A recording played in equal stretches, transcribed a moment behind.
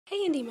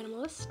Hey Indie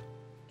Minimalist!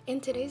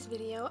 In today's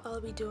video, I'll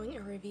be doing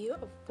a review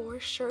of 4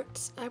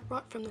 shirts I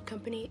brought from the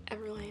company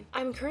Everlane.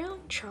 I'm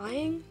currently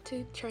trying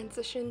to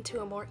transition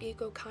to a more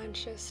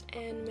eco-conscious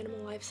and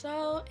minimal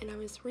lifestyle, and I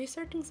was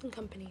researching some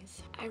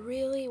companies. I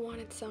really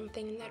wanted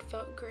something that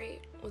felt great,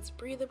 was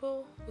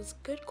breathable, was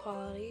good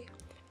quality,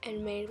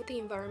 and made with the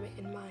environment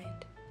in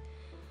mind.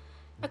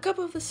 A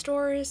couple of the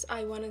stores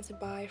I wanted to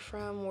buy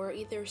from were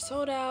either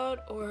sold out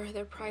or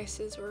their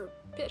prices were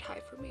a bit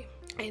high for me.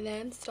 I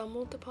then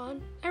stumbled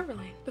upon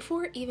Everlane.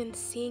 Before even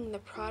seeing the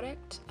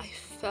product, I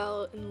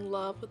fell in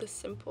love with the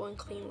simple and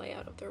clean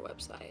layout of their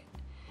website.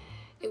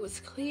 It was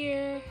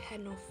clear,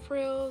 had no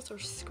frills or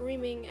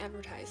screaming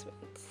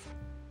advertisements.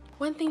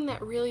 One thing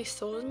that really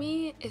sold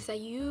me is that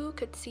you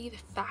could see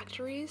the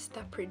factories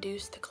that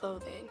produce the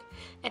clothing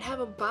and have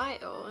a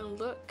bio and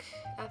look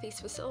at these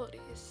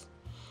facilities.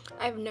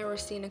 I've never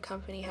seen a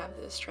company have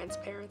this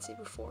transparency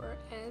before,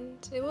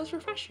 and it was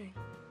refreshing.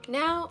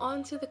 Now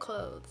onto the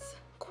clothes.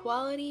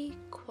 Quality,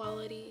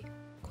 quality,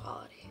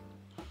 quality.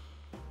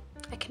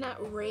 I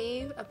cannot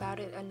rave about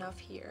it enough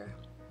here.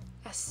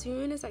 As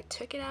soon as I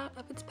took it out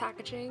of its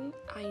packaging,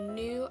 I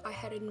knew I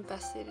had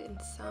invested in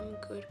some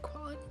good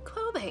quality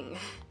clothing.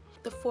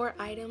 The 4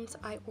 items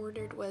I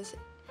ordered was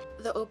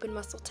the open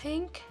muscle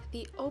tank,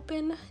 the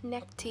open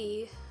neck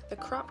tee, the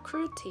crop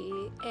crew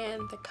tee,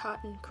 and the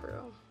cotton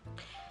crew.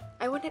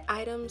 I wanted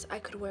items I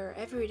could wear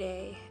every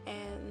day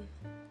and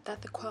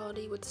that the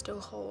quality would still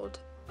hold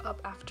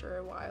up after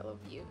a while of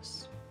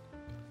use.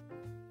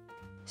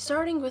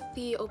 Starting with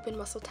the open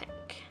muscle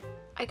tank.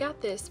 I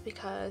got this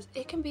because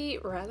it can be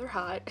rather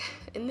hot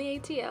in the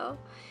ATL,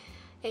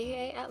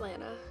 aka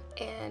Atlanta,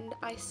 and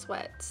I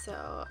sweat,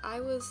 so I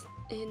was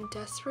in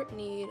desperate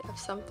need of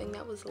something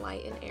that was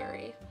light and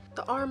airy.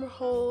 The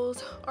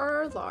armholes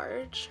are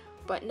large,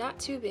 but not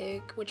too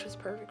big, which was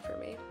perfect for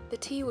me. The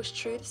tee was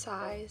true to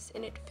size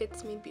and it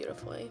fits me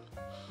beautifully.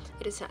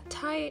 It is not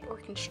tight or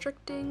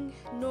constricting,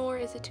 nor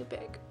is it too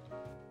big.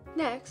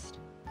 Next,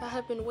 I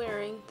have been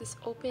wearing this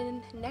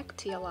open neck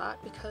tee a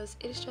lot because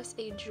it is just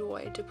a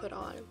joy to put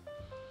on.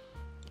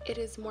 It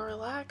is more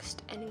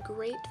relaxed and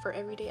great for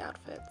everyday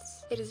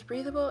outfits. It is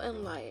breathable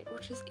and light,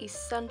 which is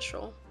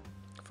essential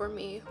for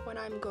me when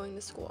I'm going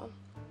to school.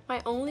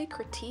 My only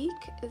critique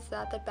is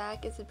that the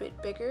back is a bit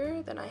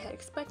bigger than I had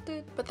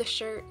expected, but the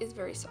shirt is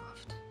very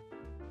soft.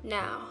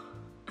 Now,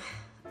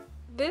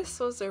 this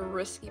was a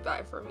risky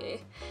buy for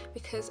me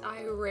because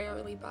I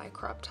rarely buy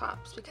crop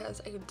tops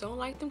because I don't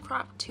like them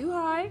cropped too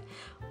high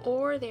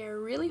or they're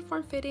really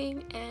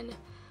form-fitting and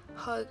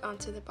hug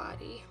onto the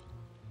body.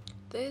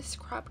 This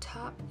crop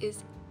top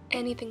is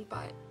anything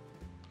but.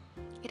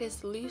 It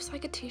is loose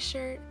like a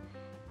t-shirt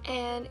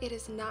and it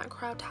is not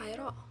cropped high at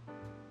all.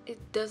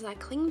 It does not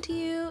cling to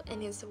you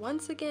and is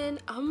once again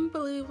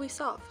unbelievably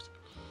soft.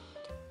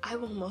 I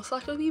will most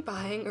likely be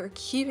buying or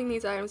keeping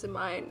these items in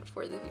mind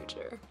for the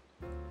future.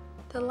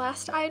 The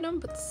last item,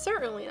 but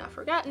certainly not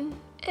forgotten,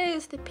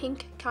 is the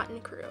pink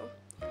cotton crew.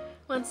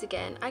 Once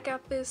again, I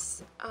got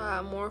this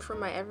more for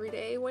my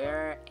everyday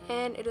wear,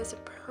 and it is a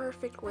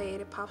perfect way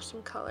to pop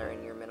some color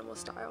in your minimal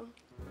style.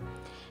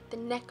 The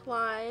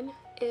neckline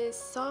is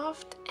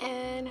soft,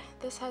 and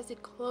this has a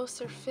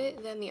closer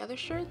fit than the other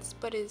shirts,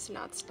 but is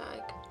not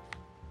snug.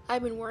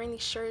 I've been wearing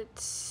these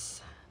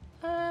shirts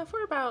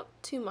for about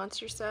 2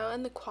 months or so,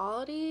 and the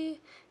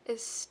quality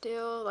is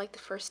still like the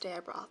first day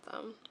I brought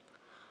them.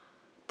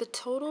 The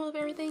total of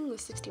everything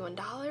was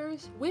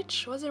 $61,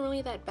 which wasn't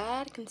really that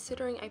bad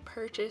considering I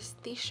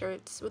purchased these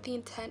shirts with the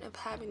intent of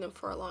having them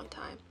for a long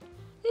time.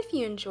 If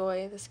you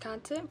enjoy this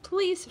content,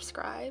 please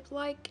subscribe,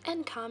 like,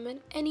 and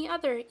comment any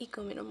other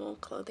eco-minimal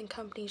clothing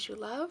companies you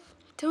love.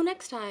 Till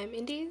next time,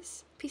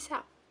 Indies, peace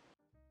out.